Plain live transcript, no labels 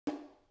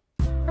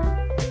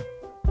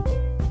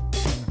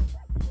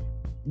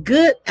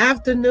Good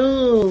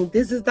afternoon.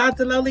 This is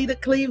Dr. Lolita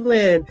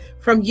Cleveland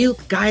from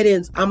Youth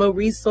Guidance. I'm a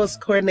resource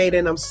coordinator,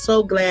 and I'm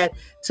so glad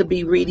to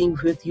be reading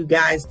with you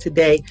guys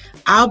today.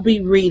 I'll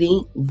be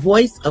reading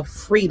Voice of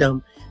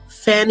Freedom,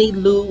 Fannie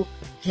Lou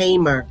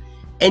Hamer.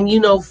 And you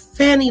know,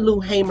 Fannie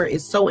Lou Hamer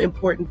is so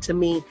important to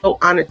me. So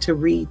honored to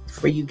read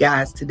for you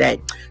guys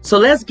today. So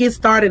let's get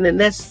started and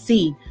let's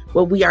see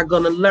what we are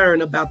going to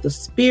learn about the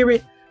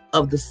spirit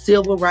of the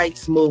Civil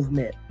Rights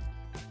Movement.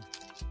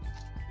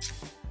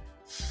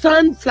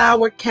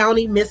 Sunflower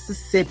County,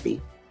 Mississippi.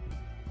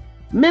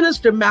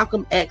 Minister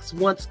Malcolm X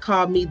once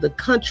called me the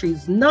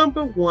country's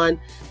 #1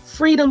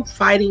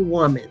 freedom-fighting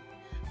woman,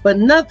 but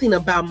nothing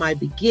about my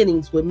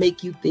beginnings would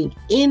make you think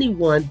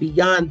anyone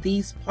beyond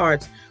these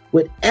parts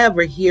would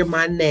ever hear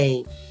my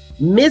name.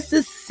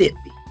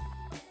 Mississippi.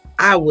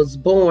 I was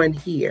born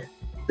here,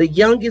 the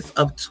youngest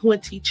of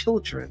 20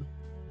 children.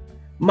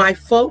 My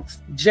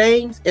folks,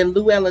 James and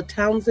Luella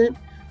Townsend,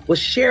 were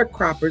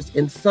sharecroppers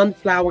in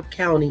Sunflower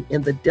County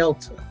in the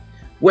Delta,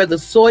 where the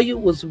soil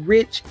was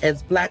rich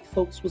as Black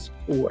folks was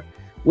poor,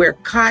 where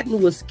cotton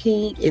was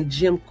king and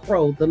Jim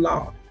Crow the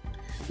law.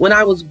 When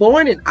I was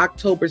born in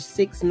October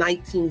 6,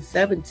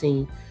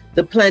 1917,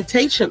 the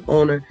plantation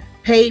owner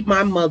paid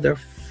my mother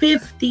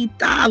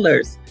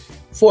 $50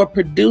 for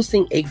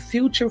producing a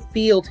future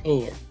field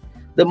hand.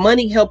 The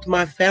money helped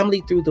my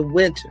family through the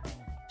winter.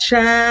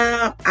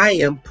 Child, I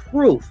am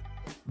proof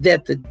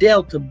that the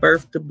Delta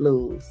birthed the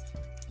blues.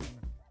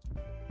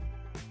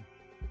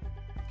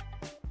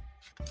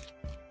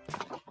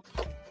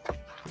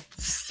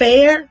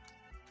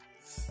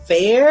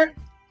 Fair?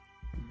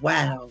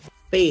 Wow,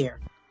 fair.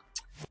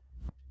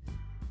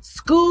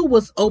 School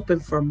was open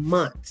for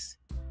months,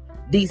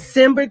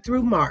 December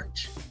through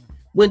March.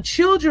 When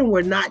children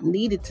were not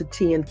needed to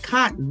tend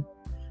cotton,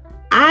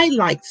 I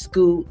liked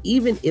school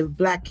even if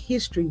Black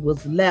history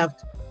was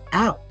left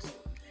out,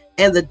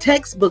 and the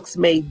textbooks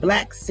made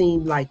Blacks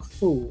seem like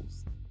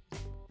fools.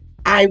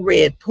 I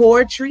read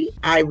poetry,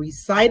 I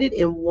recited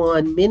and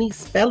won many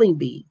spelling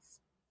bees.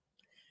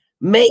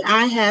 May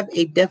I have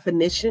a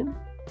definition?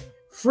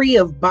 Free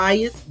of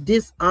bias,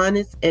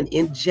 dishonest, and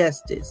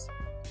injustice.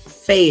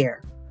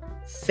 Fair.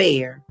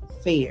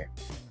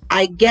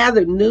 I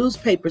gathered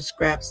newspaper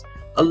scraps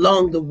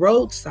along the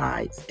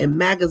roadsides and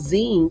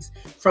magazines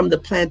from the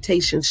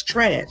plantation's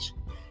trash,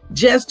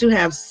 just to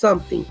have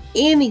something,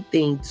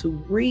 anything to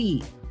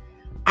read.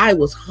 I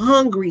was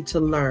hungry to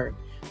learn.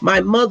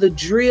 My mother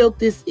drilled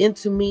this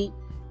into me.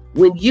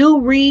 When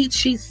you read,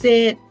 she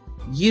said,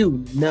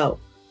 you know,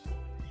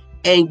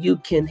 and you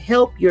can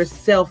help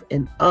yourself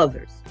and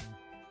others.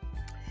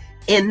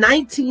 In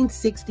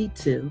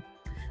 1962,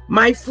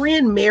 my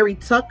friend Mary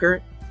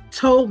Tucker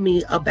told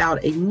me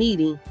about a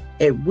meeting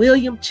at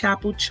William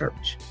Chapel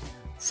Church.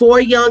 4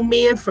 young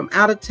men from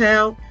out of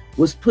town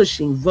was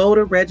pushing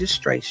voter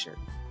registration.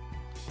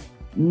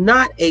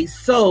 Not a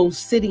soul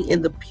sitting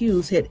in the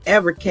pews had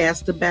ever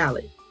cast a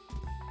ballot.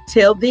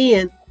 Till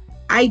then,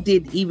 I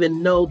didn't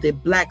even know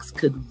that Blacks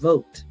could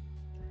vote.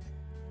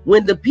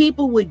 When the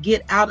people would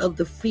get out of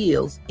the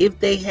fields, if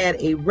they had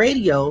a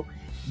radio,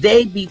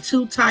 they'd be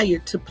too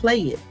tired to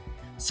play it.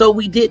 So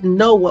we didn't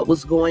know what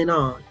was going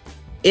on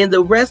in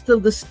the rest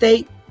of the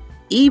state,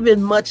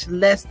 even much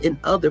less in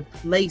other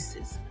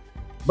places.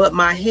 But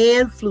my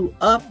hand flew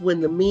up when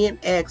the men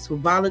asked for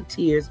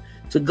volunteers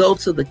to go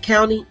to the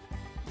county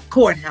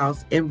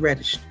courthouse and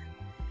register.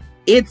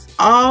 It's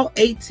all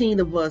 18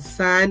 of us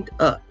signed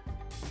up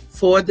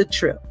for the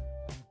trip.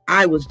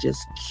 I was just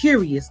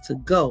curious to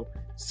go,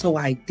 so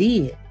I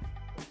did.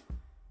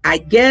 I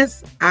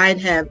guess I'd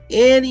have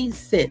any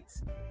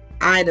sense.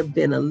 I'd have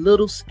been a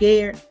little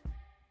scared,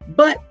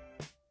 but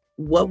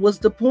what was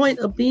the point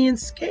of being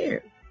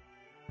scared?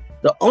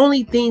 The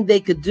only thing they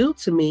could do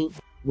to me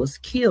was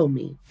kill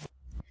me.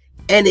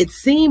 And it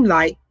seemed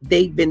like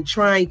they'd been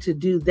trying to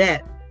do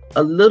that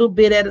a little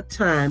bit at a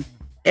time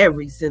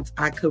ever since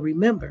I could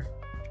remember.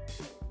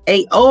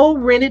 An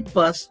old rented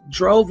bus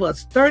drove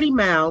us 30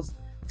 miles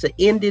to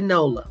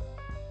Indianola,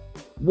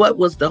 what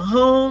was the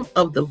home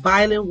of the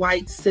Violent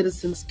White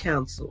Citizens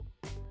Council.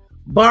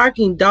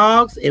 Barking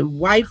dogs and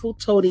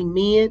rifle-toting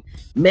men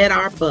met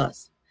our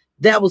bus.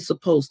 That was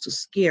supposed to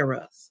scare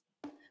us.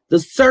 The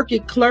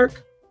circuit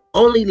clerk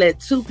only let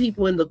 2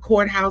 people in the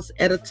courthouse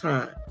at a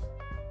time.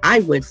 I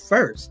went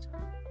first.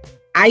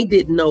 I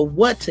didn't know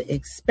what to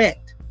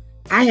expect.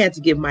 I had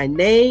to give my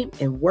name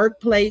and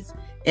workplace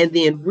and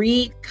then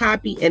read,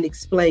 copy, and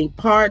explain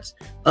parts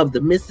of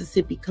the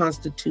Mississippi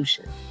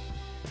Constitution.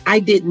 I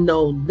didn't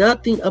know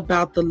nothing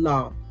about the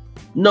law.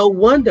 No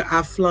wonder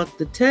I flunked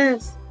the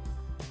test.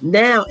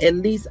 Now at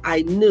least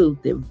I knew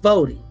that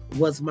voting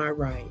was my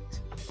right.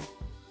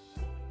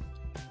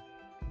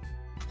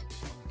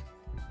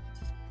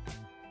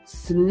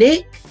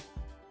 SNCC?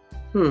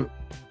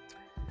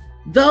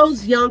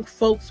 Those young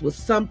folks was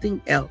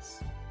something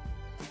else.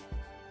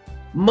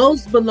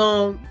 Most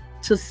belonged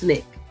to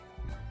SNCC,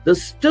 the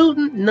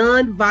Student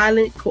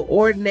Nonviolent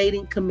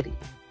Coordinating Committee.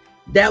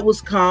 That was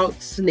called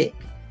SNCC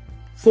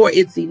for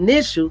its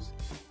initials,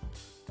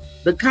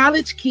 The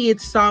college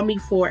kids saw me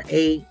for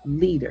a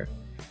leader.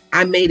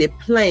 I made it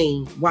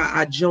plain why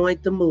I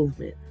joined the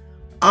movement.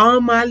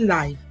 All my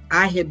life,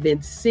 I have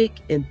been sick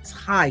and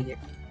tired.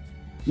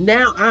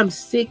 Now I'm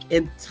sick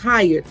and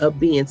tired of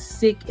being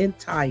sick and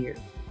tired.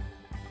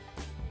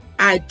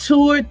 I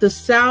toured the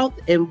South,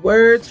 and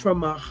words from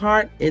my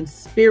heart and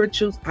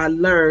spirituals I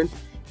learned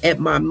at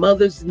my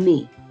mother's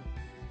knee.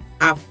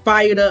 I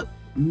fired up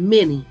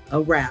many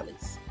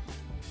rallies.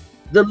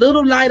 The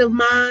little light of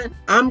mine,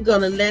 I'm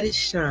gonna let it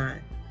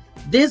shine.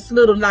 This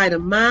little light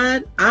of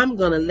mine, I'm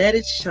gonna let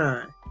it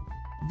shine.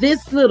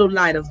 This little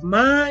light of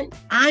mine,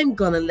 I'm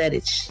gonna let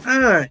it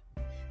shine.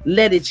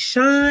 Let it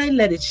shine,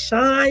 let it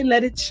shine,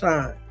 let it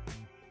shine.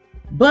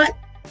 But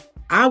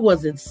I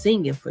wasn't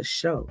singing for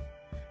show.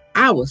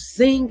 I was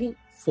singing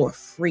for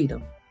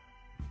freedom.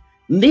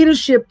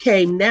 Leadership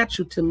came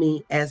natural to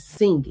me as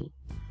singing.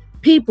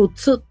 People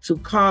took to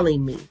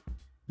calling me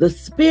the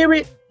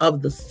spirit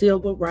of the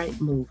civil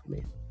rights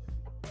movement.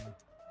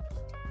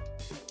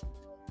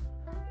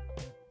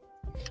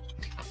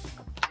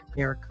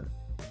 America.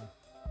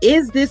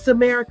 Is this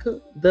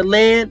America, the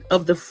land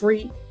of the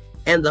free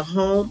and the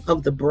home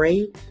of the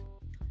brave?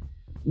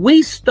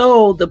 We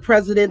stole the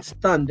president's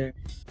thunder,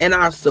 and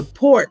our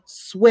support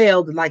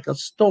swelled like a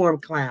storm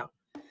cloud.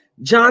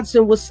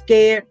 Johnson was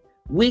scared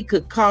we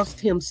could cost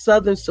him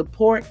Southern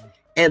support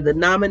and the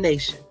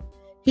nomination.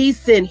 He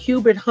sent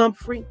Hubert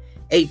Humphrey,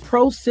 a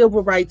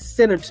pro-civil rights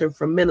senator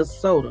from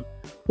Minnesota,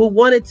 who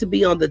wanted to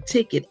be on the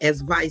ticket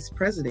as vice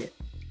president.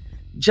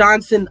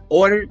 Johnson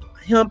ordered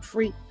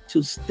Humphrey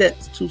to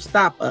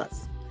stop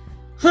us.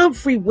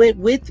 Humphrey went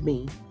with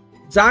me,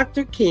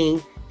 Dr.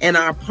 King, and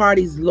our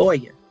party's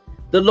lawyer.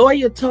 The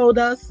lawyer told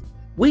us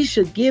we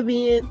should give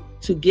in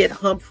to get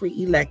Humphrey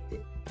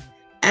elected.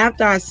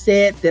 After I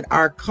said that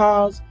our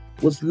cause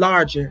was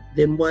larger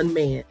than one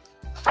man.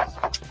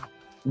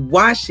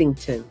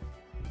 Washington.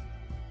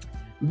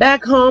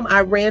 Back home,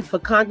 I ran for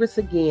Congress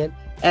again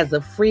as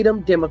a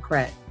Freedom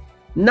Democrat,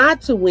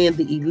 not to win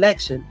the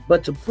election,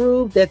 but to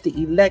prove that the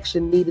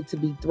election needed to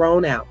be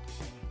thrown out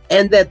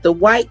and that the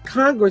white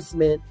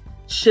congressman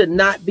should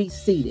not be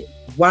seated.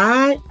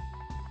 Why?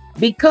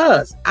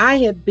 Because I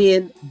had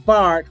been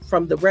barred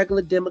from the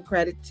regular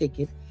Democratic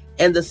ticket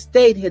and the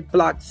state had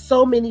blocked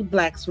so many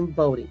blacks from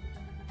voting.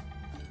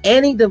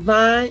 Annie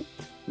Devine,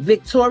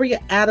 Victoria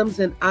Adams,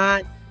 and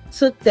I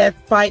took that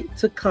fight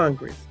to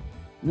Congress.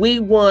 We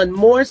won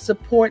more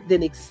support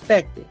than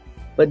expected,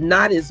 but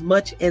not as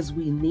much as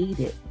we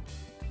needed.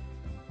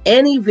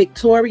 Annie,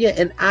 Victoria,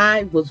 and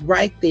I was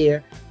right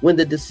there when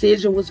the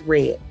decision was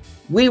read.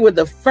 We were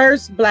the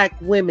first black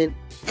women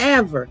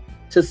ever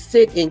to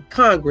sit in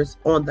Congress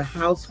on the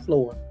House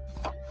floor.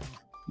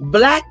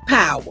 Black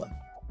power.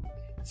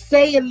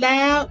 Say it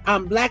loud,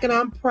 I'm black and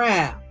I'm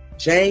proud.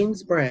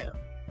 James Brown.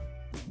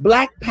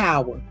 Black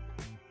power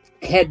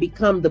had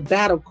become the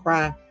battle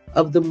cry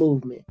of the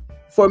movement.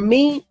 For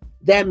me,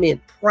 that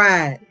meant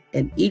pride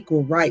and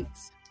equal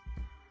rights.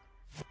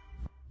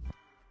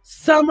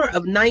 Summer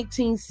of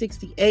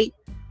 1968,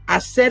 I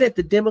sat at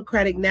the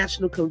Democratic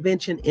National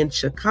Convention in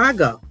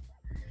Chicago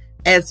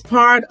as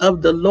part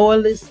of the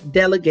Loyalist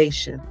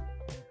delegation,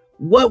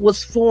 what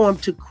was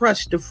formed to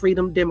crush the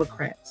Freedom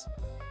Democrats.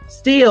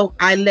 Still,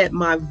 I let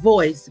my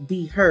voice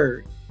be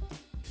heard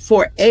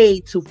for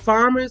aid to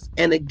farmers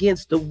and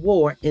against the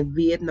war in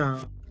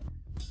Vietnam.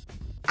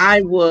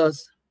 I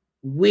was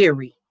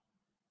weary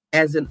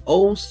as an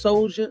old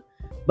soldier,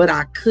 but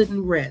I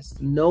couldn't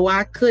rest. No,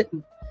 I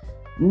couldn't.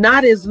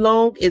 Not as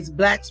long as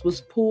blacks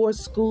was poor,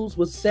 schools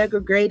was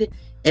segregated,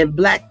 and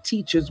black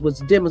teachers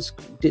was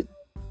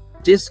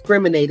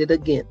discriminated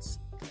against.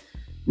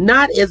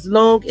 Not as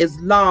long as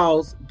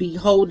laws be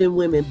holding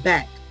women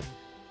back.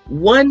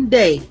 One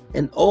day,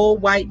 an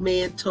old white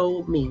man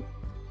told me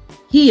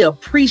he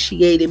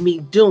appreciated me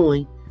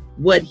doing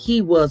what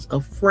he was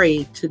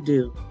afraid to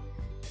do.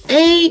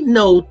 Ain't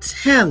no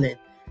telling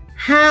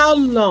how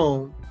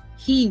long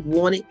he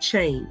wanted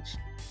change.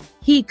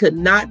 He could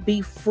not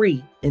be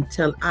free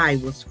until I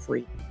was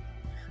free.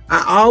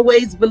 I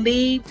always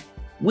believed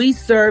we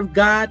serve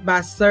God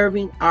by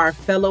serving our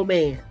fellow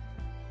man.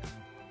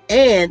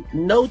 And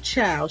no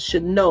child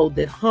should know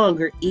that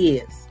hunger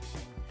is.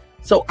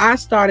 So I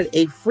started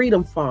a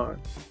freedom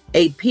farm,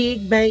 a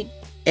pig bank,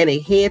 and a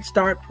Head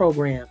Start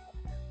program.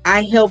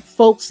 I help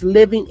folks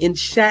living in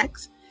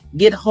shacks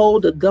get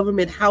hold of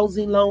government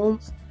housing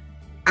loans.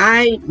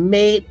 I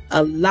made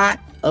a lot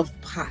of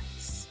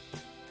pots.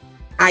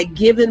 I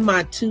given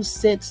my 2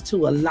 cents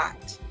to a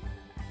lot.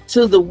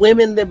 To the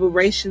women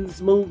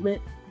liberations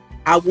movement,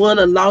 I won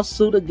a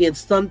lawsuit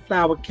against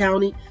Sunflower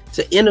County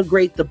to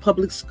integrate the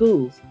public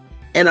schools,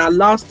 and I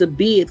lost a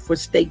bid for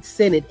state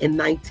senate in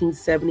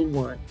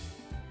 1971.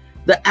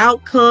 The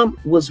outcome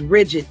was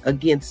rigid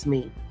against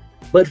me,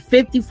 but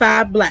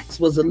 55 blacks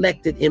was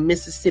elected in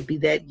Mississippi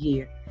that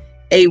year,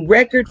 a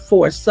record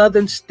for a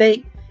southern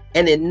state,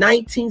 and in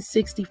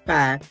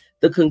 1965,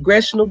 the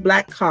Congressional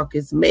Black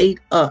Caucus made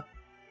up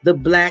the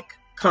Black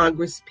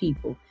Congress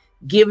people,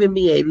 giving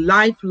me a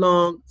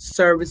lifelong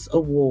service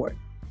award.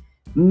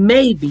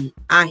 Maybe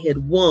I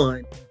had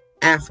won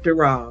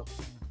after all.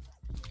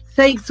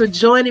 Thanks for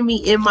joining me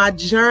in my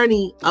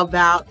journey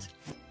about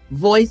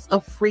Voice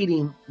of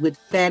Freedom with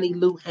Fannie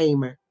Lou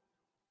Hamer.